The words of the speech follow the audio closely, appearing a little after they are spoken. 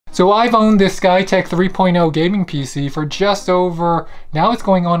So I've owned this Skytech 3.0 gaming PC for just over, now it's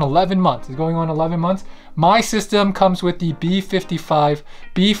going on 11 months. It's going on 11 months. My system comes with the B55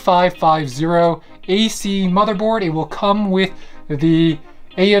 B550 AC motherboard. It will come with the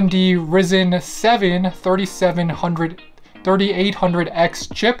AMD Ryzen 7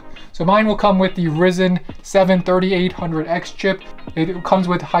 3800X chip. So mine will come with the Ryzen 7 3800X chip. It comes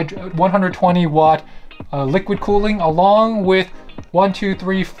with 120 watt liquid cooling, along with 4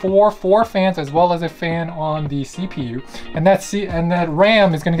 fans, as well as a fan on the CPU. And that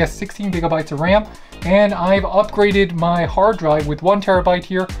RAM is going to get 16 gigabytes of RAM. And I've upgraded my hard drive with 1 terabyte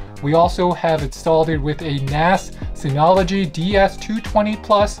here. We also have installed it with a NAS Synology DS220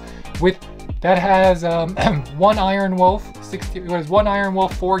 Plus that has one Iron Wolf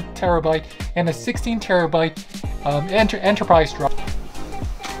 4 terabyte and a 16 terabyte enterprise drive.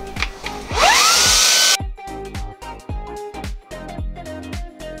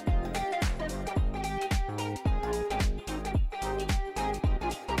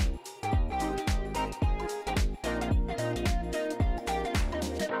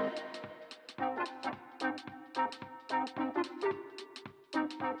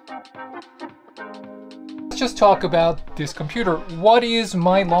 Let's just talk about this computer. What is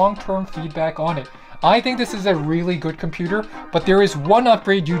my long-term feedback on it? I think this is a really good computer, but there is one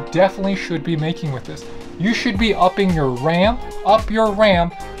upgrade you definitely should be making with this. You should be upping your RAM,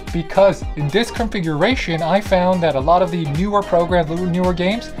 because in this configuration, I found that a lot of the newer programs, newer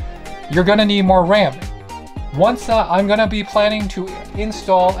games, you're gonna need more RAM. Once I'm gonna be planning to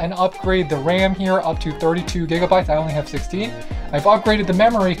install and upgrade the RAM here up to 32 gigabytes. I only have 16. I've upgraded the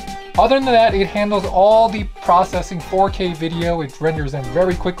memory. Other than that, it handles all the processing, 4K video. It renders them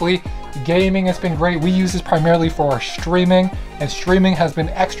very quickly. Gaming has been great. We use this primarily for our streaming, and streaming has been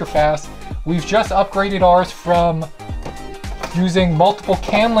extra fast. We've just upgraded ours from using multiple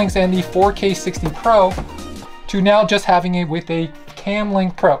cam links and the 4K 60 Pro to now just having it with a Cam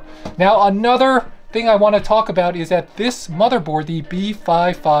Link Pro. Now, another thing I want to talk about is that this motherboard, the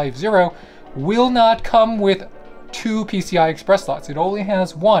B550, will not come with 2 PCI Express slots. It only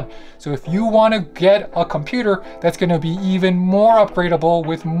has 1. So if you want to get a computer that's going to be even more upgradable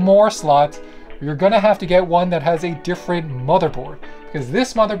with more slots, you're going to have to get one that has a different motherboard, because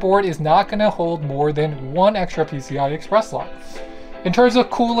this motherboard is not going to hold more than 1 extra PCI Express slot. In terms of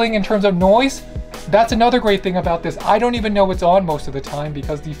cooling, in terms of noise, that's another great thing about this. I don't even know it's on most of the time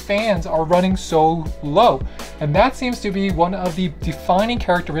because the fans are running so low. And that seems to be one of the defining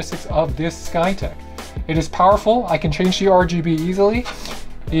characteristics of this Skytech. It is powerful. I can change the RGB easily.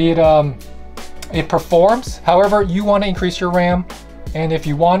 It performs. However, you want to increase your RAM. And if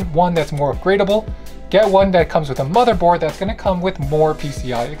you want one that's more upgradable, get one that comes with a motherboard that's going to come with more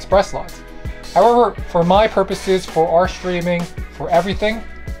PCI Express slots. However, for my purposes, for our streaming, for everything,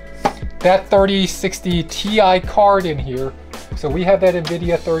 that 3060 Ti card in here, so we have that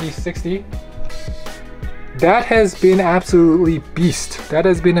Nvidia 3060, that has been absolutely beast. That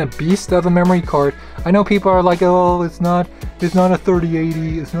has been a beast of a memory card. I know people are like, oh, it's not a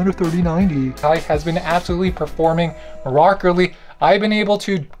 3080, it's not a 3090. It has been absolutely performing remarkably. I've been able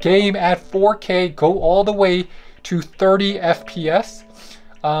to game at 4K, go all the way to 30 FPS.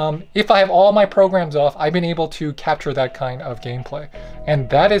 If I have all my programs off, I've been able to capture that kind of gameplay. And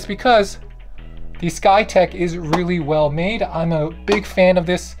that is because the Skytech is really well made. I'm a big fan of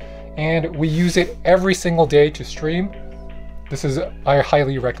this, and we use it every single day to stream. I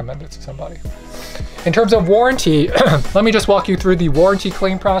highly recommend it to somebody. In terms of warranty, let me just walk you through the warranty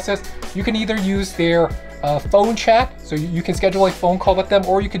claim process. You can either use their phone chat, so you can schedule a phone call with them,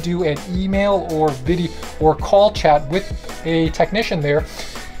 or you could do an email or video or call chat with a technician there.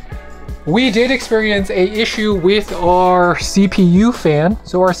 We did experience an issue with our CPU fan,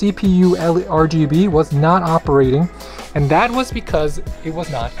 so our CPU RGB was not operating, and that was because it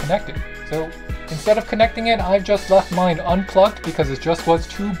was not connected. So instead of connecting it, I've just left mine unplugged because it just was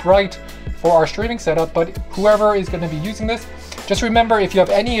too bright for our streaming setup. But whoever is going to be using this, just remember, if you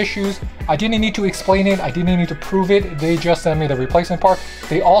have any issues, I didn't need to explain it, I didn't need to prove it, they just sent me the replacement part.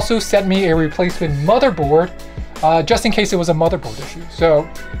 They also sent me a replacement motherboard, just in case it was a motherboard issue. So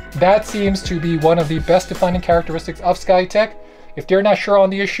that seems to be one of the best defining characteristics of Skytech. If they're not sure on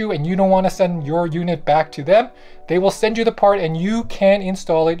the issue and you don't want to send your unit back to them, they will send you the part and you can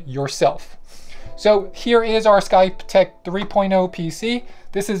install it yourself. So here is our Skytech 3.0 PC.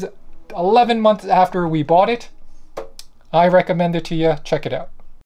 This is 11 months after we bought it. I recommend it to you. Check it out.